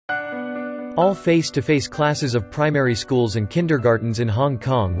All face-to-face classes of primary schools and kindergartens in Hong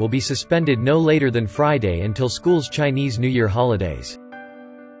Kong will be suspended no later than Friday until school's Chinese New Year holidays.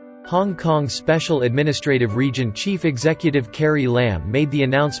 Hong Kong Special Administrative Region Chief Executive Carrie Lam made the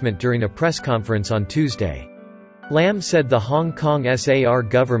announcement during a press conference on Tuesday. Lam said the Hong Kong SAR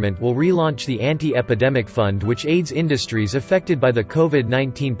government will relaunch the Anti-Epidemic Fund, which aids industries affected by the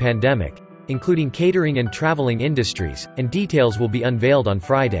COVID-19 pandemic, including catering and traveling industries, and details will be unveiled on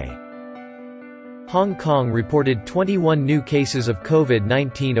Friday. Hong Kong reported 21 new cases of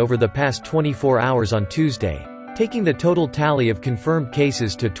COVID-19 over the past 24 hours on Tuesday, taking the total tally of confirmed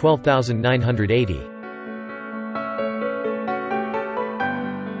cases to 12,980.